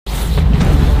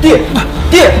爹，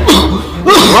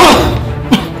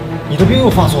你的病又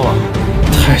发作了。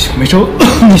太久没招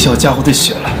那小家伙的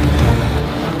血了。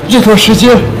这段时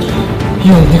间，有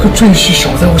那个赘婿守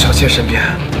在我小妾身边，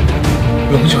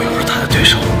龙九又不是他的对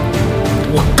手，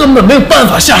我根本没有办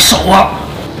法下手啊！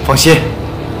放心，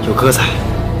有哥在，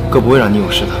哥不会让你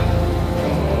有事的。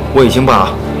我已经把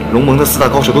龙盟的4大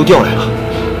高手都调来了，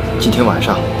今天晚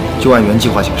上就按原计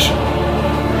划行事。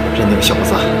任那个小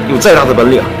子有再大的本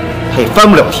领，他也翻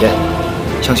不了天，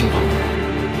相信我。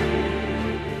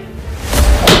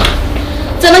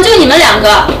怎么就你们2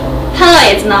个？潘老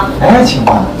爷子呢？哎，青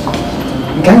花，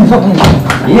你赶紧坐，赶紧坐，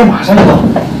爷爷马上就到。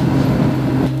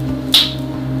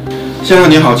先生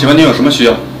您好，请问您有什么需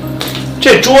要？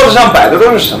这桌子上摆的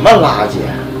都是什么垃圾？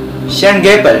先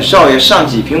给本少爷上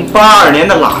几瓶82年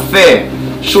的拉菲，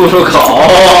漱漱口。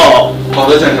好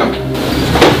的，先生。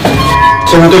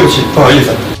先生，对不起，不好意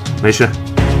思。没事。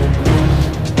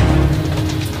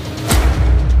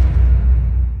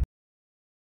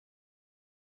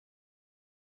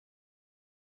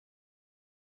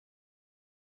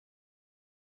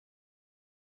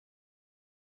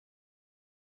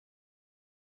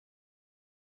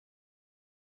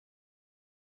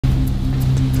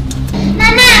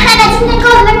妈妈，爸爸今天给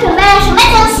我们准备了什么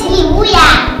惊喜礼物呀？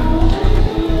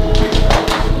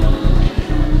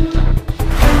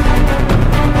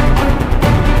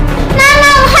妈妈，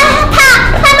我害怕，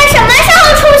他们什么时候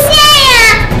出现呀？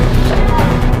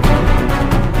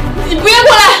你不要过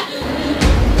来！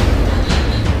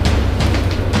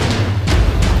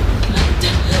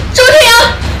周天阳，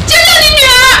救救你女儿！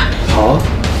跑，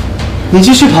你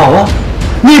继续跑啊！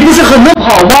你不是很能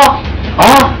跑吗？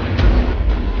啊！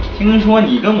听说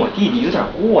你跟我弟弟有点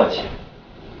过节，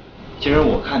今儿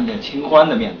我看在清欢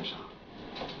的面子上，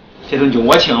这顿酒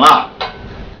我请了，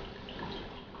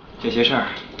这些事儿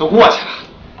都过去了。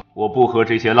我不喝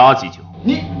这些垃圾酒。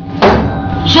你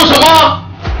说什么？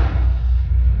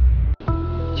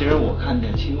今儿我看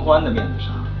在清欢的面子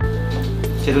上，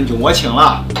这顿酒我请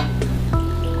了，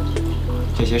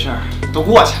这些事儿都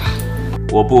过去了。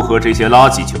我不喝这些垃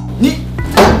圾酒。你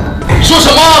说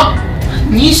什么？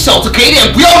你小子给脸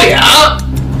不要脸啊！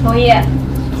龙爷，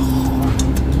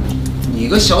你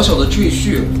个小小的赘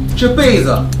婿，这辈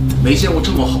子没见过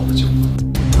这么好的酒。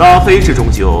拉菲这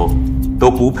种酒都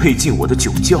不配进我的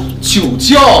酒窖。酒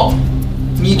窖？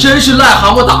你真是癞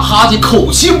蛤蟆打哈欠，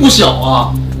口气不小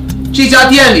啊！这家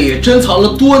店里珍藏了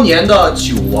多年的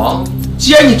酒王，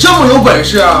既然你这么有本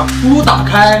事，不如打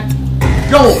开，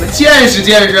让我们见识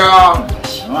见识。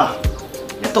行了，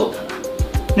别逗他了。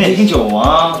那瓶酒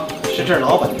王是这儿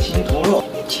老板的心头肉，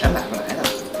钱买不来的。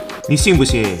你信不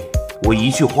信我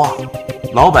一句话，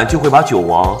老板就会把酒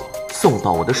王送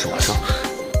到我的手上？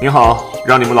您好，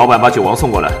让你们老板把酒王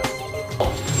送过来。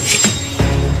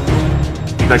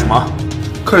你干什么？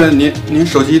客人您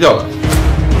手机掉了。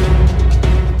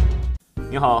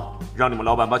您好，让你们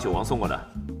老板把酒王送过来。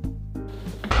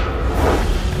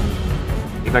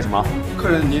你干什么？客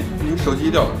人您手机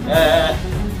掉了。哎，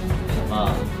什么？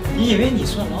你以为你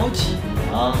算老几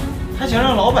啊？还想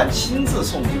让老板亲自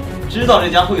送酒？知道这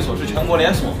家会所是全国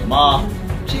连锁的吗？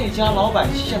这家老板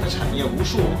旗下的产业无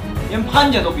数，连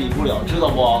潘家都比不了，知道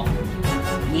不？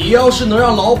你要是能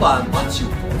让老板把酒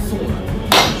王送来，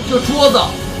这桌子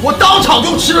我当场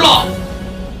就吃了。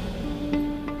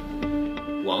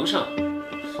皇上，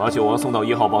把酒王送到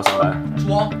1号包厢来。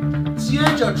装，接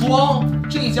着装。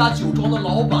这家酒庄的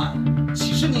老板，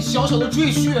岂是你小小的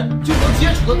赘婿就能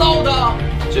接触得到的？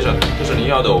先生，这是您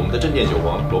要的我们的镇店酒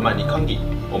王罗曼尼康帝，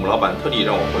我们老板特地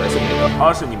让我过来送给您。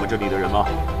他是你们这里的人吗？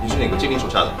您是哪个精灵手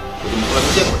下的？我怎么从来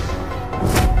没见过你？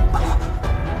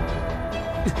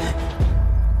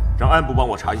让安部帮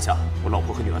我查一下我老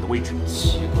婆和女儿的位置。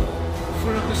奇怪，夫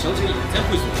人和小姐也在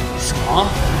会所里。什么？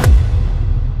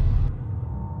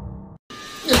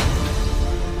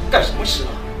干什么事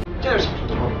啊？这点小事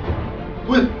都够。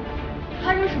问，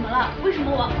发生什么了？为什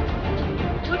么我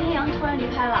周天阳突然离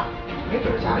开了？没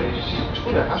准家里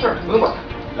出点啥事儿，不用管他。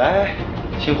来，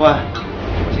清欢，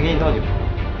我先给你倒酒。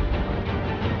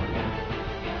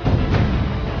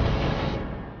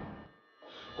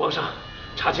皇上，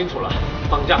查清楚了，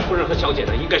绑架夫人和小姐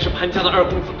的应该是潘家的2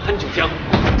公子潘九江。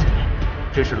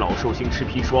这是老寿星吃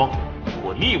砒霜，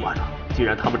我腻歪了。既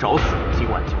然他们找死，今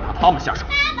晚就拿他们下手。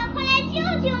爸爸，快来救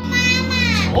救妈妈！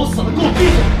吵死了，给我闭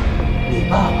嘴！你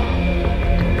爸爸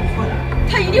不会来。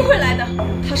他一定会来的，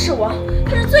他是王，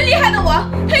他是最厉害的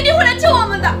王，他一定会来救我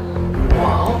们的。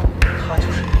王，他就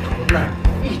是一坨烂，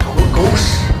一坨狗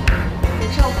屎。我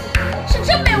丈夫是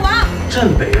镇北王。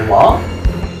镇北王？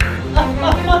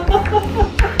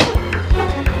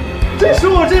这是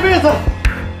我这辈子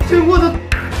见过的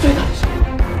最大的笑话。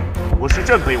我是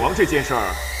镇北王这件事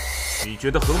儿，你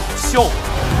觉得很好笑吗？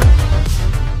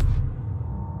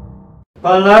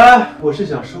本来我是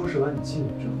想收拾完你妻女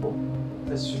之后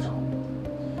再去找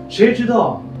你，谁知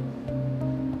道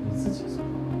你自己走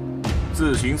了。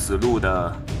自寻死路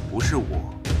的不是我，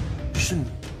是你。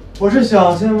我是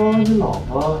想先往你老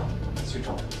婆去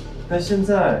找你，但现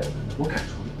在我改主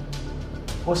意，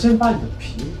我先把你的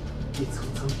皮一层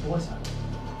层剥下来，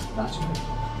拿去喂。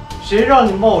谁让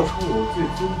你冒充我最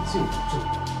尊敬的镇北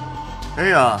王？哎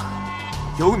呀，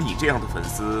有你这样的粉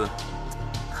丝，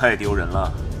太丢人了。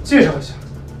介绍一下，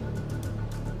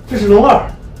这是龙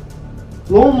二，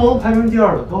龙盟排名第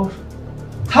2的高手，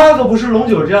他可不是龙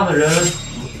九这样的人。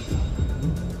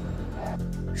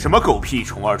什么狗屁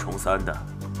虫2虫3的，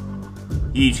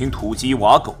一群土鸡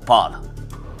瓦狗罢了。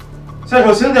下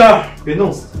手轻点，别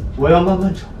弄死我，要慢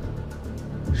慢找。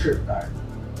是大人。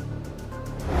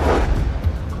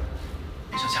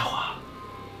小家伙，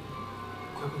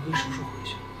乖乖跟叔叔回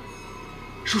去，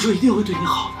叔叔一定会对你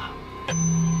好的，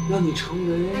让你成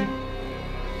为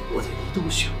我的移动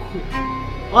血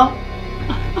库啊！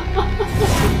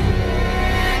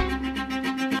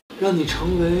让你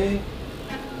成为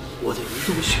我的移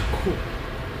动血库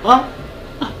啊！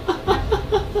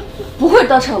不会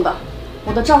得逞的，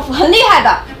我的丈夫很厉害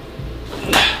的。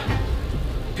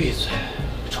闭嘴，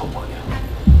臭婆娘！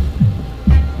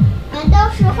难道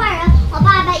是坏人？我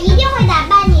爸爸一定会打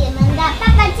败你们的，爸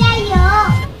爸加油！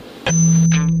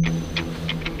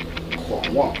狂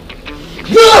妄！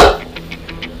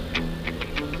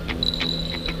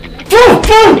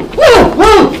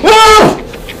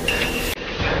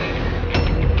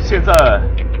现在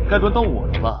该轮到我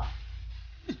了吧？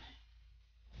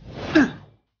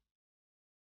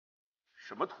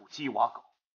什么土鸡瓦狗？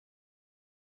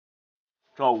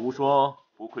赵无双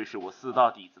不愧是我4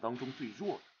大弟子当中最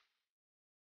弱的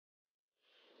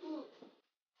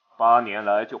，8年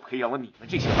来就培养了你们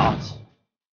这些垃圾。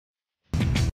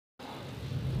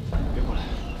别过来！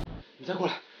你再过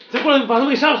来！再过来，把他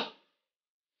给杀了！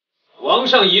王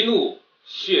上一怒，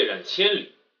血染千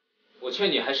里。我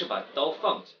劝你还是把刀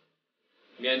放下，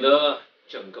免得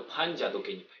整个潘家都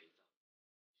给你陪葬。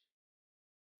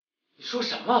你说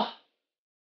什么？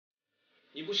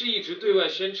你不是一直对外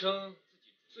宣称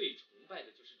自己最崇拜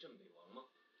的就是镇北王吗？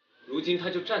如今他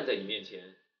就站在你面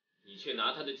前，你却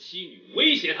拿他的妻女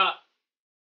威胁他。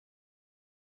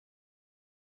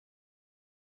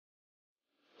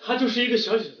他就是一个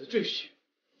小小的赘婿，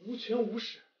无权无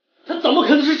势，他怎么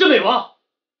可能是镇北王？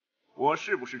我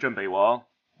是不是镇北王，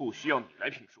不需要你来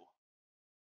评说。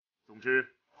总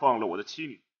之，放了我的妻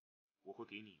女，我会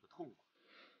给你一个痛快。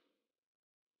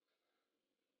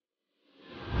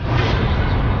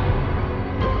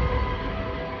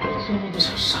我做梦都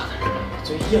想杀的人，我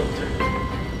最厌恶的人，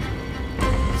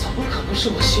怎么可能是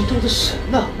我心中的神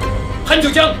呢？潘九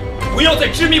江，不要再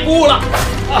执迷不悟了！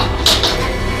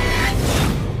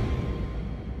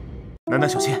楠楠、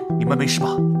小倩，你们没事吧？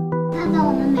爸爸，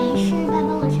我们没事。爸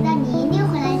爸，我知道你一定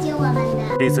会来救我们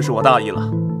的。这次是我大意了，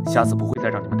下次不会再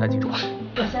让你们担惊受怕。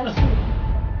我相信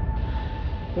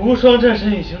你。无双战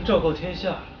神已经昭告天下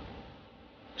了，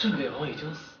镇北王已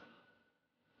经死了，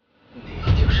你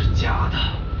一定是假的。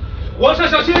王上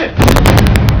小心！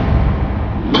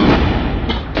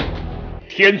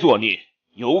天作孽，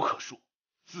犹可恕；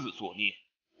自作孽，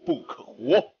不可活。我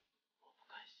不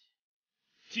甘心。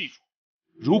记住，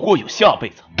如果有下辈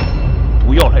子，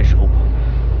不要来惹我。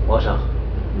皇上，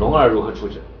龙儿如何处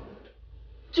置？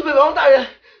镇北王大人，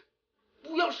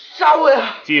不要杀我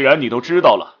呀！既然你都知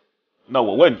道了，那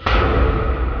我问你，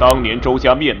当年周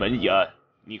家灭门一案，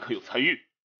你可有参与？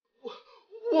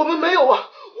我们没有啊，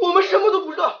我们什么都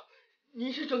不知道。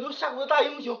您是拯救夏国的大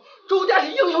英雄，周家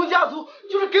是英雄家族，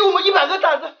就是给我们100个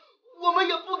胆子，我们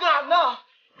也不敢呐。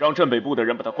让镇北部的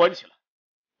人把他关起来。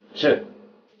是。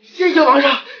谢谢皇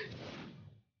上。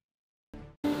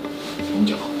龙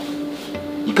九，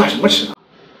你干什么吃的？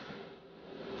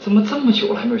怎么这么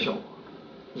久了还没有效果？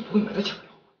你不会买的假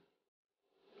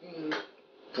药吧？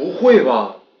不会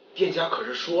吧？店家可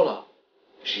是说了，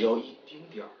只要一丁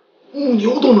点儿，母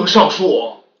牛都能上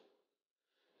树。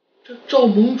这赵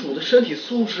盟主的身体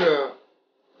素质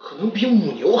可能比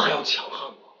母牛还要强悍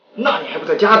吧？那你还不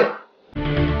再加点儿？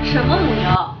什么母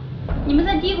牛？你们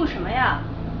在嘀咕什么呀？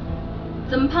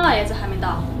怎么潘老爷子还没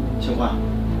到？秦欢，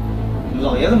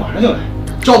老爷子马上就来。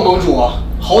赵盟主，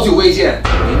好久未见，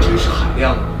您真是海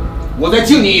量啊！我再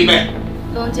敬您一杯。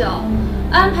龙九，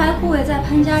安排护卫在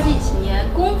潘家这几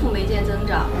年功夫没见增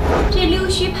长，这溜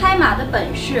须拍马的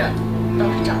本事倒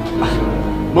是长出来了。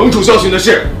盟主教训的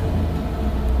是。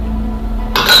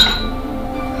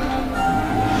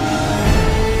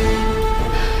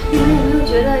你们有没有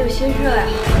觉得有些热呀？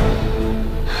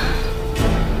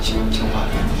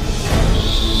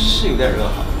是有点热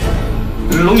哈。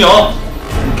龙牛，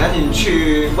你赶紧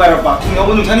去外边把空调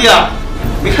温度调低点，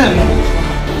没看见吗？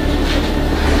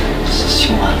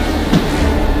行吗？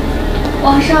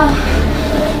皇上，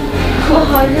我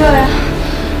好热呀，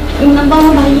你能帮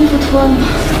我把衣服脱了吗？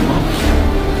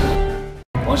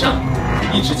皇上，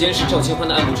一时间是赵清欢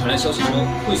的暗部传来消息说，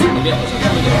会所那边好像出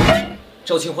了点问题，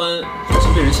赵清欢好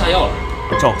像被人下药了。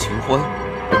赵清欢，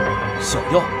下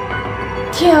药？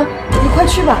天啊，你快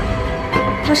去吧！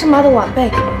她是妈的晚辈，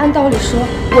按道理说，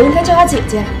我应该叫她姐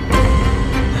姐。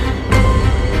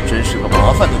真是个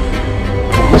麻烦的女人。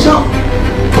皇上，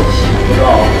想不到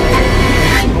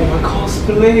你跟我们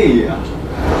cosplay 呀！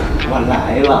我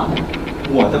来了，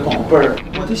我的宝贝儿，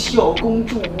我的小公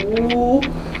主。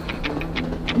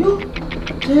哟，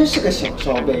真是个小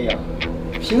烧杯呀！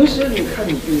平时你看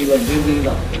你冷冰冰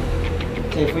的，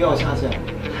这副药下去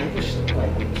还不是怪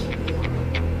贵体。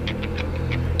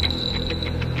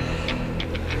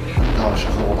到时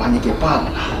候我把你给办了，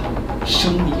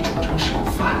生米煮成熟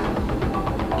饭。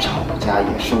赵家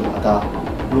也是我的，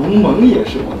龙盟也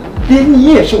是我的，连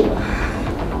你也是我的。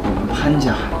我们潘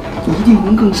家一定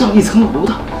能更上一层楼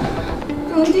的。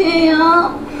荣天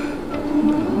阳，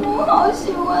我好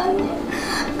喜欢你，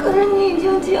可是你已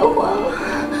经结婚了，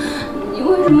你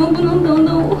为什么不能等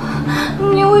等我？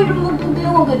你为什么不给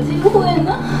我个机会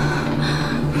呢？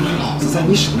老子在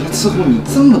你手下伺候你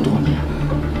这么多年，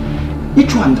你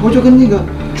转头就跟那个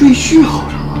赘婿好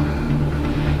上了。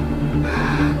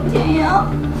天阳，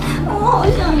我好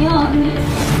想要你。